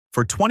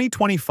For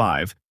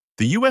 2025,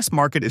 the U.S.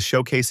 market is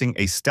showcasing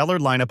a stellar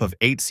lineup of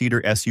 8-seater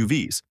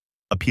SUVs,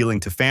 appealing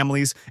to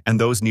families and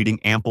those needing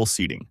ample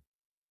seating.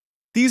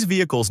 These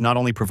vehicles not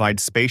only provide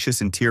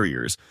spacious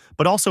interiors,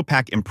 but also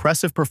pack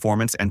impressive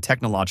performance and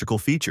technological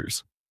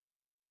features.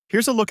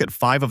 Here's a look at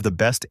 5 of the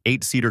best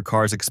 8-seater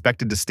cars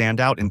expected to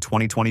stand out in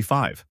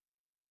 2025.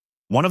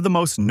 One of the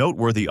most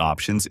noteworthy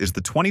options is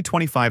the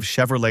 2025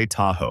 Chevrolet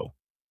Tahoe.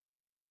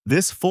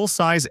 This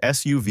full-size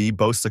SUV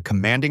boasts a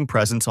commanding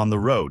presence on the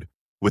road,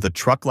 with a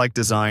truck-like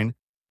design,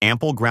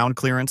 ample ground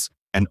clearance,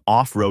 and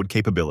off-road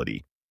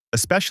capability,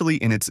 especially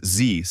in its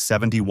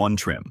Z71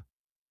 trim.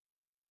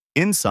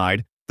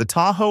 Inside, the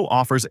Tahoe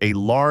offers a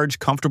large,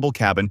 comfortable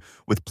cabin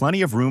with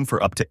plenty of room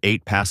for up to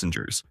 8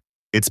 passengers.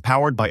 It's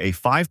powered by a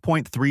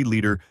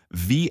 5.3-liter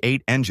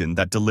V8 engine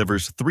that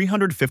delivers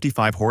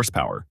 355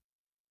 horsepower,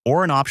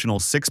 or an optional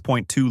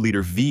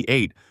 6.2-liter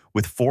V8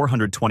 with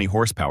 420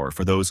 horsepower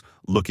for those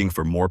looking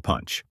for more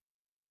punch.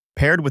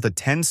 Paired with a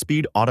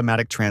 10-speed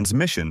automatic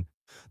transmission,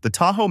 the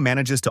Tahoe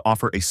manages to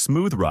offer a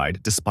smooth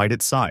ride despite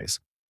its size.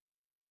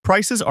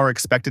 Prices are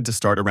expected to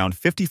start around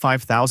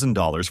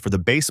 $55,000 for the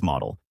base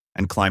model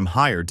and climb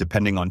higher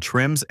depending on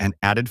trims and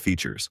added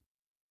features.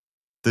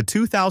 The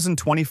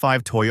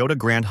 2025 Toyota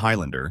Grand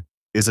Highlander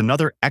is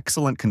another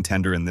excellent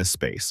contender in this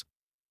space.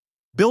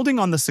 Building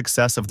on the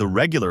success of the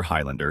regular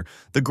Highlander,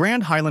 the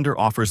Grand Highlander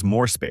offers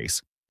more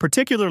space,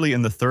 particularly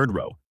in the third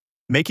row,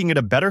 making it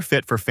a better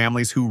fit for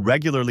families who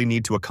regularly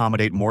need to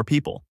accommodate more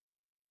people.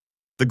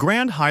 The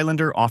Grand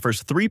Highlander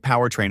offers 3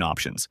 powertrain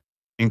options,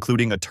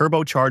 including a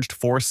turbocharged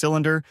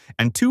 4-cylinder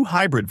and 2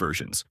 hybrid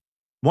versions,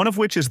 one of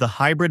which is the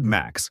Hybrid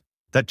Max,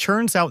 that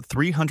churns out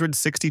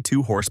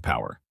 362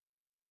 horsepower.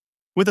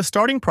 With a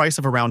starting price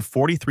of around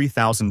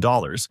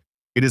 $43,000,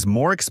 it is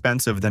more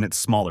expensive than its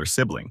smaller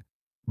sibling,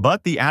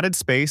 but the added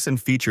space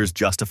and features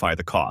justify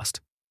the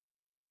cost.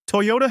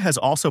 Toyota has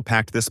also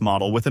packed this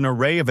model with an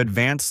array of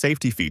advanced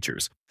safety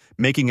features,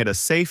 making it a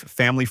safe,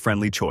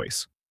 family-friendly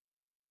choice.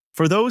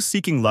 For those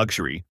seeking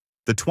luxury,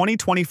 the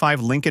 2025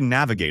 Lincoln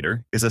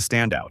Navigator is a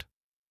standout.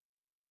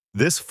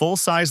 This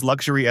full-size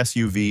luxury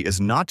SUV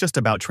is not just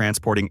about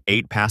transporting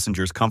 8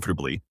 passengers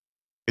comfortably,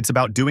 it's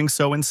about doing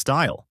so in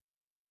style.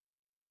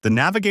 The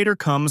Navigator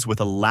comes with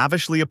a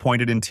lavishly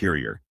appointed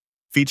interior,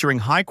 featuring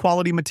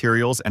high-quality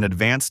materials and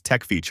advanced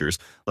tech features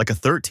like a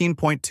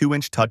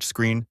 13.2-inch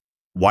touchscreen,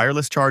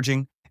 wireless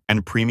charging,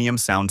 and premium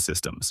sound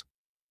systems.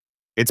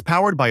 It's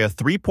powered by a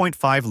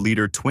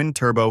 3.5-liter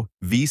twin-turbo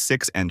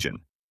V6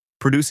 engine,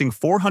 producing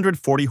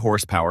 440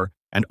 horsepower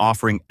and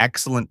offering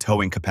excellent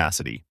towing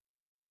capacity.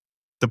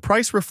 The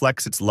price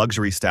reflects its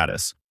luxury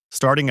status,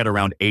 starting at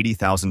around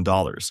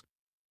 $80,000,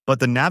 but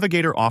the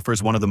Navigator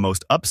offers one of the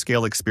most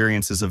upscale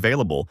experiences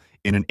available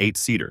in an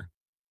 8-seater.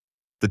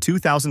 The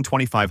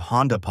 2025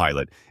 Honda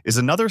Pilot is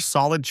another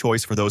solid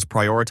choice for those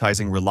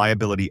prioritizing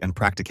reliability and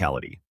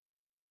practicality.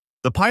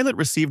 The Pilot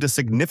received a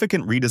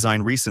significant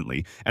redesign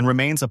recently and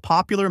remains a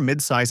popular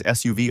midsize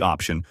SUV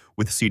option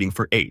with seating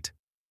for 8.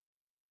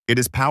 It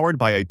is powered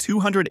by a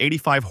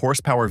 285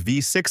 horsepower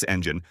V6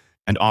 engine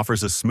and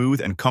offers a smooth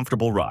and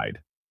comfortable ride.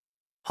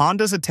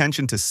 Honda's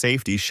attention to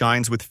safety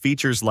shines with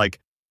features like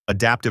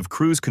adaptive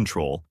cruise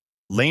control,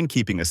 lane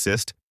keeping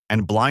assist,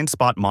 and blind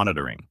spot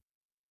monitoring.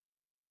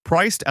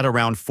 Priced at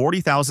around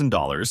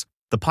 $40,000,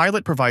 the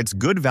Pilot provides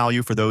good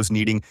value for those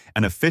needing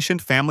an efficient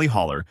family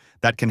hauler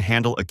that can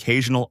handle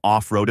occasional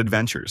off-road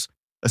adventures,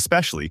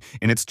 especially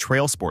in its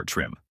trail sport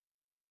trim.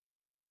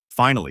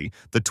 Finally,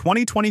 the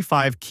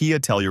 2025 Kia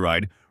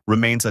Telluride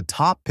remains a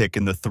top pick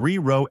in the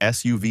 3-row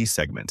SUV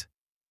segment.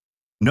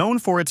 Known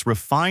for its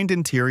refined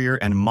interior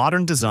and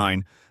modern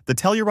design, the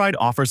Telluride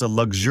offers a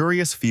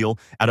luxurious feel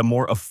at a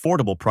more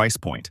affordable price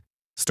point,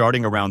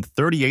 starting around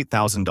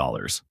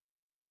 $38,000.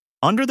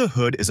 Under the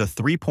hood is a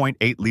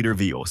 3.8-liter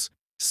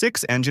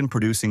V6 engine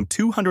producing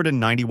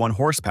 291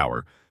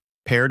 horsepower,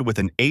 paired with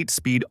an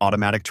 8-speed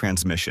automatic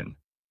transmission.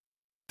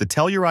 The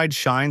Telluride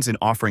shines in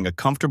offering a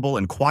comfortable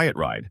and quiet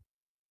ride,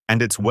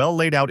 and its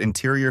well-laid-out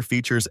interior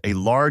features a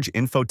large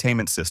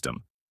infotainment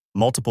system,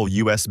 multiple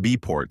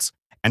USB ports,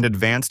 and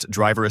advanced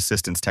driver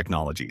assistance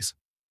technologies.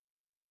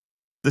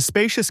 The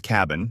spacious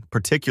cabin,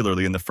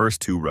 particularly in the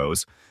first 2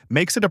 rows,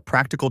 makes it a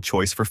practical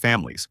choice for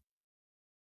families,